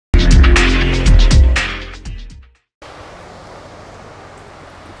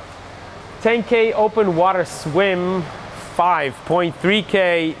10K open water swim,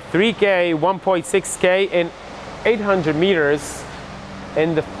 5.3K, 3K, 1.6K, and 800 meters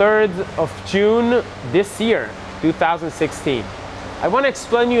in the 3rd of June this year, 2016. I want to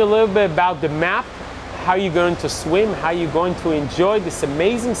explain you a little bit about the map, how you're going to swim, how you're going to enjoy this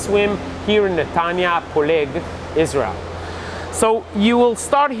amazing swim here in Netanya, Poleg, Israel. So you will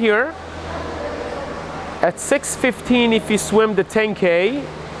start here at 6:15 if you swim the 10K,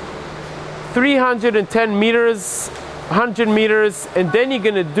 310 meters, 100 meters, and then you're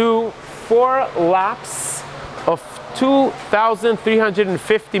gonna do 4 laps of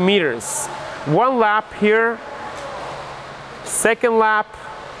 2,350 meters. 1 lap here, 2nd lap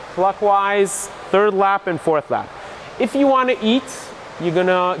clockwise, 3rd lap, and 4th lap. If you want to eat, you're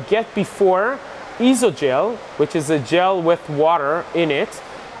gonna get before isogel, which is a gel with water in it,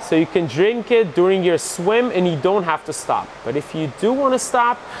 so you can drink it during your swim and you don't have to stop. But if you do want to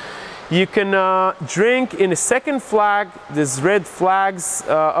stop, you can drink in the 2nd flag, these red flags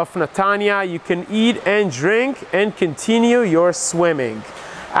of Netanya. You can eat and drink and continue your swimming.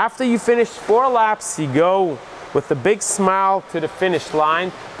 After you finish 4 laps, you go with a big smile to the finish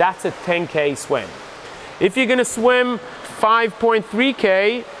line. That's a 10K swim. If you're gonna swim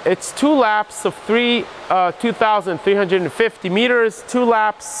 5.3K, it's 2 laps of 2,350 meters, 2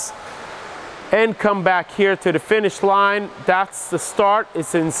 laps, and come back here to the finish line. That's the start.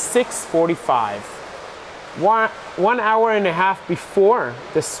 It's in 6:45. 1 hour and a half before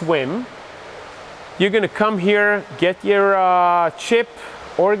the swim, you're gonna come here, get your chip,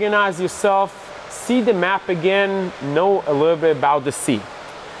 organize yourself, see the map again, know a little bit about the sea.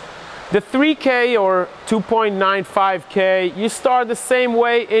 The 3K or 2.95K, you start the same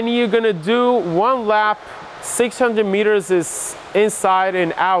way and you're gonna do 1 lap. 600 meters is inside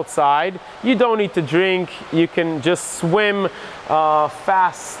and outside. You don't need to drink. You can just swim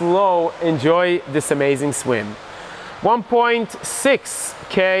fast, slow, enjoy this amazing swim.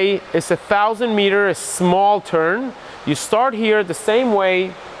 1.6K is 1,000 meters, small turn. You start here the same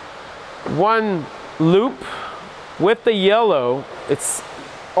way, 1 loop with the yellow. It's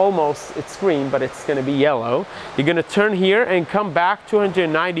green, but it's gonna be yellow. You're gonna turn here and come back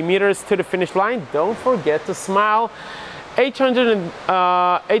 290 meters to the finish line. Don't forget to smile.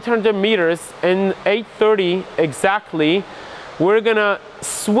 800 meters in 8:30 exactly. We're gonna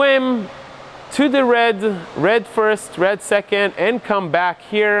swim to the red first, red second, and come back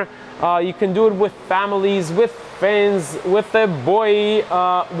here. You can do it with families, with friends, with a boy,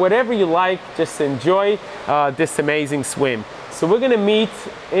 whatever you like. Just enjoy this amazing swim. So we're gonna meet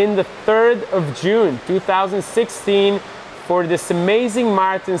in the 3rd of June, 2016 for this amazing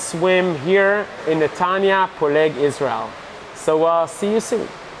marathon swim here in Netanya, Poleg, Israel. So see you soon.